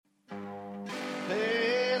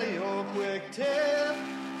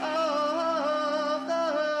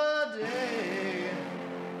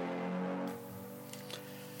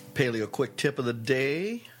Paleo quick tip of the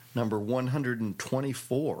day, number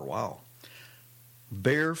 124. Wow.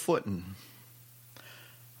 Barefooting.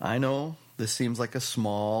 I know this seems like a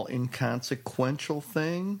small, inconsequential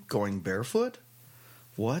thing, going barefoot.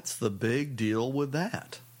 What's the big deal with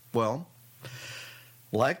that? Well,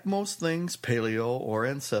 like most things paleo or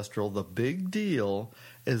ancestral, the big deal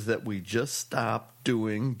is that we just stop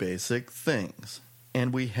doing basic things,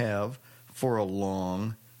 and we have for a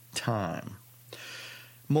long time.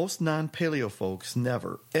 Most non-paleo folks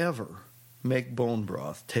never, ever make bone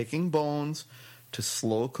broth, taking bones to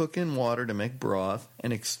slow cook in water to make broth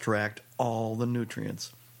and extract all the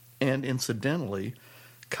nutrients. And incidentally,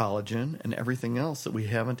 collagen and everything else that we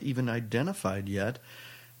haven't even identified yet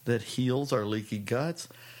that heals our leaky guts,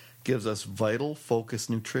 gives us vital, focused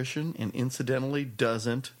nutrition, and incidentally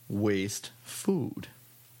doesn't waste food.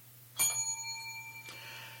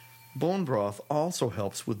 Bone broth also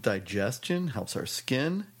helps with digestion, helps our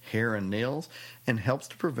skin, hair, and nails, and helps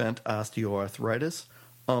to prevent osteoarthritis,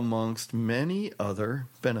 amongst many other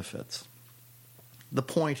benefits. The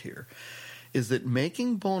point here is that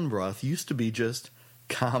making bone broth used to be just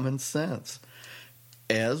common sense,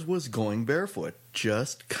 as was going barefoot,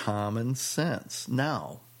 just common sense.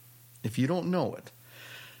 Now, if you don't know it,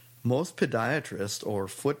 most podiatrists or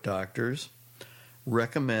foot doctors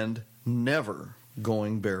recommend never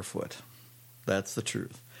going barefoot. That's the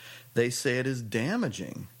truth. They say it is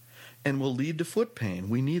damaging and will lead to foot pain.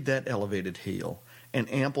 We need that elevated heel and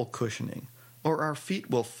ample cushioning, or our feet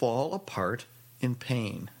will fall apart in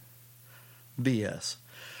pain. BS.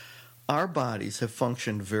 Our bodies have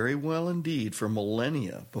functioned very well indeed for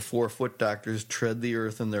millennia before foot doctors tread the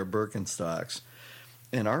earth in their Birkenstocks,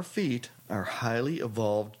 and our feet are highly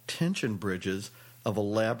evolved tension bridges of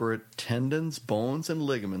elaborate tendons, bones, and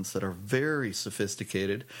ligaments that are very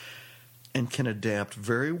sophisticated and can adapt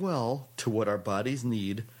very well to what our bodies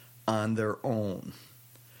need on their own.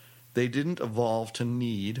 They didn't evolve to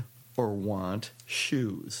need or want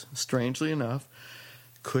shoes. Strangely enough,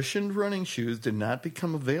 cushioned running shoes did not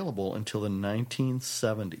become available until the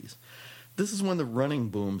 1970s. This is when the running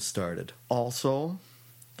boom started. Also,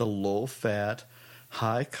 the low-fat,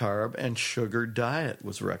 high-carb, and sugar diet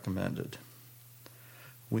was recommended.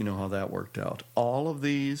 We know how that worked out. All of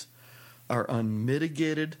these are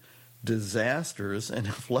unmitigated disasters and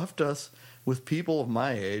have left us with people of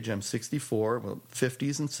my age, I'm 64, well,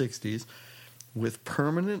 50s and 60s, with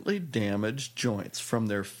permanently damaged joints from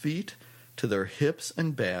their feet to their hips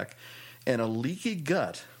and back, and a leaky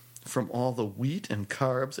gut from all the wheat and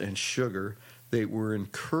carbs and sugar they were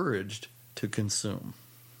encouraged to consume.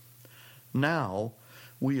 Now,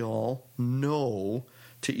 we all know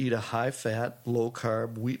to eat a high-fat,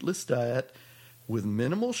 low-carb, wheatless diet with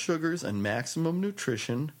minimal sugars and maximum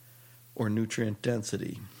nutrition or nutrient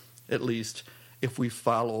density, at least if we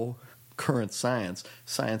follow current science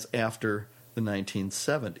after the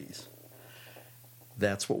 1970s.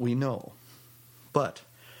 That's what we know. But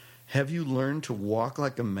have you learned to walk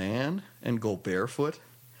like a man and go barefoot?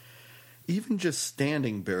 Even just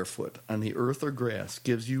standing barefoot on the earth or grass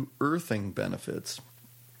gives you earthing benefits.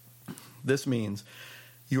 This means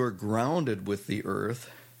you are grounded with the earth,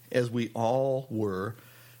 as we all were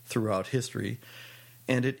throughout history,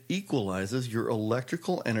 and it equalizes your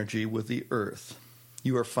electrical energy with the earth.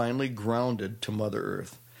 You are finally grounded to Mother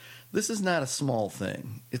Earth. This is not a small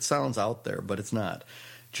thing. It sounds out there, but it's not.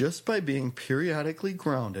 Just by being periodically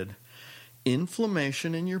grounded,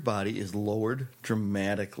 inflammation in your body is lowered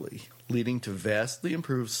dramatically, leading to vastly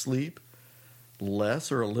improved sleep,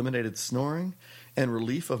 less or eliminated snoring, and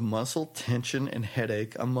relief of muscle tension and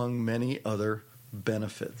headache, among many other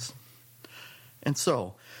benefits. And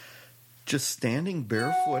so, just standing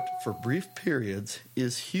barefoot for brief periods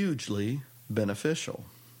is hugely beneficial.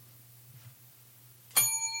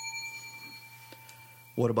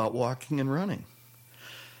 What about walking and running?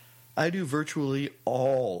 I do virtually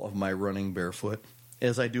all of my running barefoot,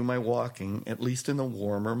 as I do my walking, at least in the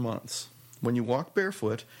warmer months. When you walk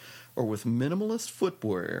barefoot or with minimalist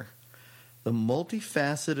footwear, the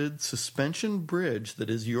multifaceted suspension bridge that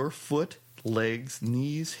is your foot, legs,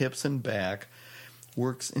 knees, hips, and back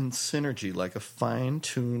works in synergy like a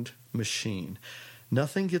fine-tuned machine.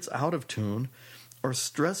 Nothing gets out of tune or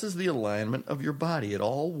stresses the alignment of your body. It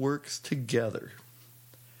all works together,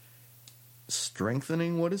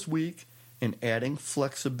 strengthening what is weak and adding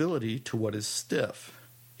flexibility to what is stiff.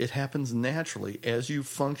 It happens naturally as you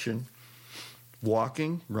function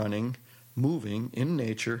walking, running, moving in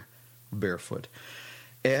nature barefoot.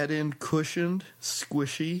 Add in cushioned,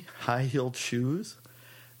 squishy, high-heeled shoes.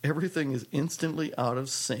 Everything is instantly out of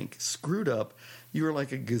sync, screwed up. You are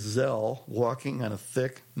like a gazelle walking on a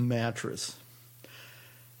thick mattress.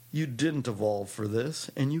 You didn't evolve for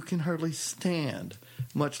this, and you can hardly stand,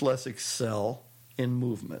 much less excel in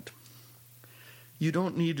movement. You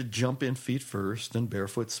don't need to jump in feet first and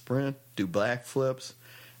barefoot sprint, do backflips,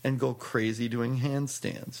 and go crazy doing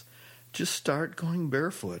handstands. Just start going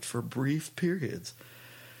barefoot for brief periods.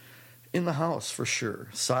 In the house, for sure.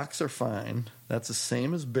 Socks are fine. That's the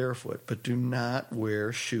same as barefoot, but do not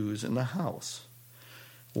wear shoes in the house.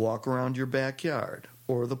 Walk around your backyard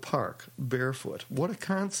or the park barefoot. What a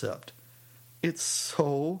concept. It's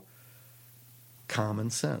so common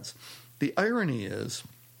sense. The irony is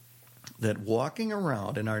that walking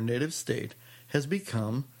around in our native state has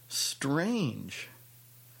become strange.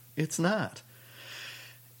 It's not.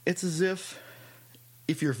 It's as if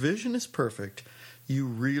your vision is perfect, you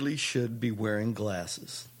really should be wearing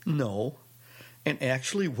glasses. No. And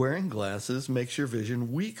actually wearing glasses makes your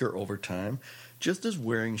vision weaker over time, just as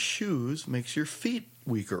wearing shoes makes your feet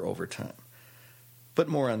weaker over time. But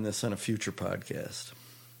more on this on a future podcast.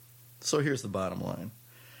 So here's the bottom line.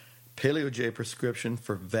 Paleo J prescription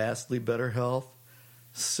for vastly better health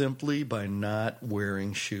simply by not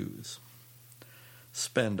wearing shoes.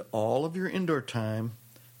 Spend all of your indoor time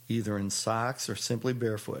either in socks or simply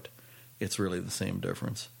barefoot. It's really the same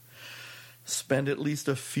difference. Spend at least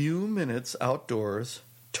a few minutes outdoors,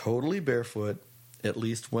 totally barefoot, at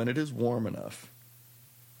least when it is warm enough.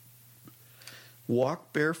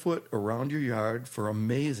 Walk barefoot around your yard for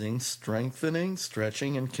amazing strengthening,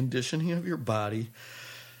 stretching, and conditioning of your body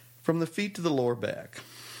from the feet to the lower back.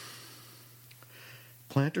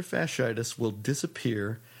 Plantar fasciitis will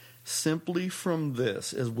disappear simply from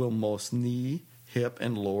this, as will most knee, hip,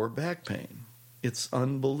 and lower back pain. It's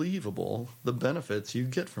unbelievable the benefits you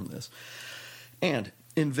get from this. And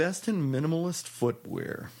invest in minimalist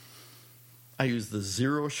footwear. I use the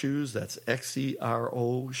Xero shoes, that's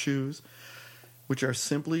Xero shoes, which are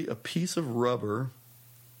simply a piece of rubber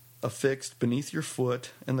affixed beneath your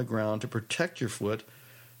foot and the ground to protect your foot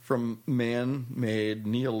from man-made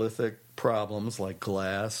Neolithic problems like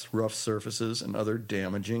glass, rough surfaces, and other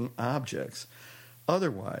damaging objects.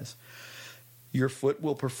 Otherwise, your foot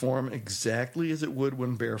will perform exactly as it would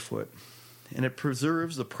when barefoot, and it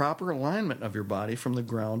preserves the proper alignment of your body from the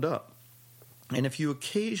ground up. And if you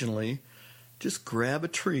occasionally just grab a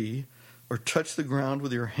tree or touch the ground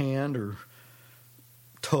with your hand or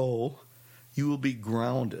toe, you will be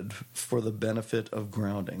grounded for the benefit of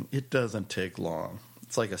grounding. It doesn't take long.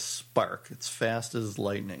 It's like a spark. It's fast as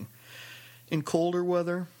lightning. In colder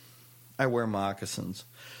weather, I wear moccasins,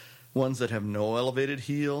 ones that have no elevated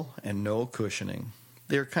heel and no cushioning.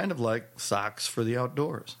 They are kind of like socks for the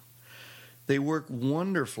outdoors. They work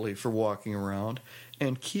wonderfully for walking around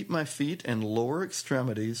and keep my feet and lower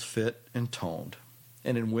extremities fit and toned.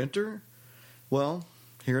 And in winter, well,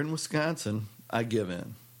 here in Wisconsin, I give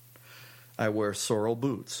in. I wear sorrel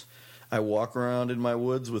boots. I walk around in my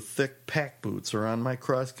woods with thick pack boots or on my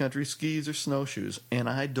cross-country skis or snowshoes, and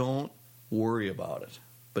I don't worry about it.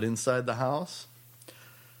 But inside the house,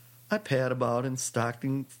 I pad about in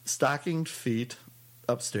stockinged feet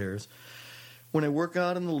upstairs. When I work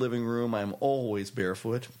out in the living room, I'm always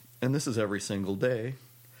barefoot, and this is every single day.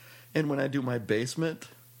 And when I do my basement,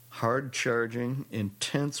 hard-charging,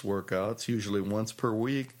 intense workouts, usually once per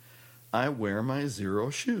week, I wear my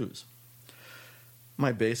Xero shoes.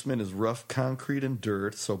 My basement is rough concrete and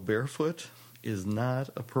dirt, so barefoot is not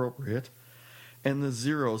appropriate, and the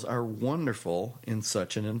Xeros are wonderful in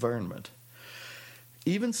such an environment.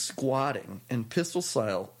 Even squatting and pistol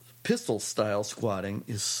style squatting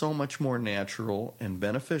is so much more natural and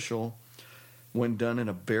beneficial when done in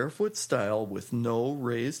a barefoot style with no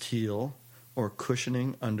raised heel or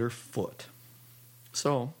cushioning underfoot.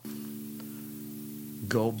 So,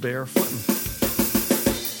 go barefooting.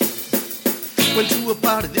 Went to a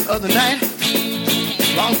party the other night.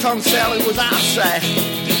 Long-tongue Sally was outside.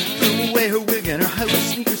 Threw away her wig and her high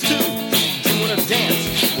sneakers too. Doing a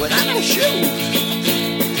dance without no shoes.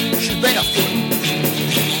 She's barefooting.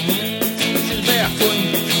 She's barefooting.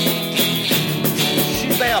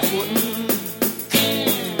 She's barefooting.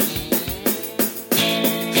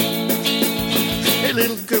 Hey,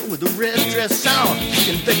 little girl with the red dress on,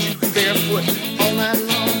 you can bet you can barefoot all night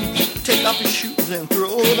long. Take off your shoes and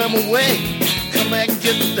throw them away. Come back and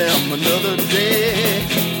get them another day.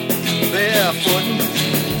 Barefooting,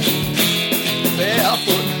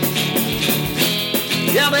 barefooting,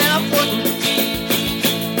 yeah, barefooting.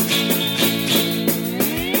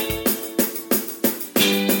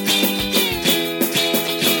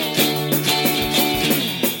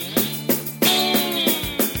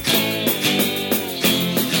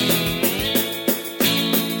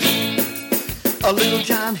 A little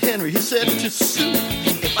John Henry, he said to Sue,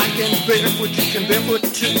 If I can barefoot, you can barefoot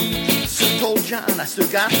too. So told John, I still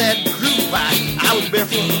got that groove. I was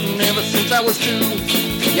barefoot ever since I was 2.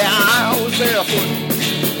 Yeah, I was barefoot.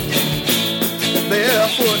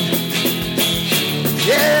 Barefoot.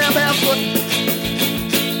 Yeah, barefoot.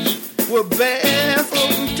 We're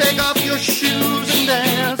barefoot and take off your shoes and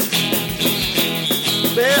dance.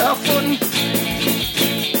 Barefoot.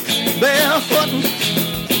 Barefoot.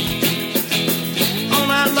 All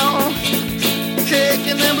night long.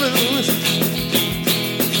 Shaking them blues.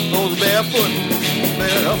 Those barefoot,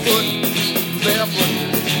 barefoot, barefoot,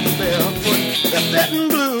 barefoot, they're fitting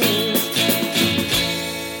blues.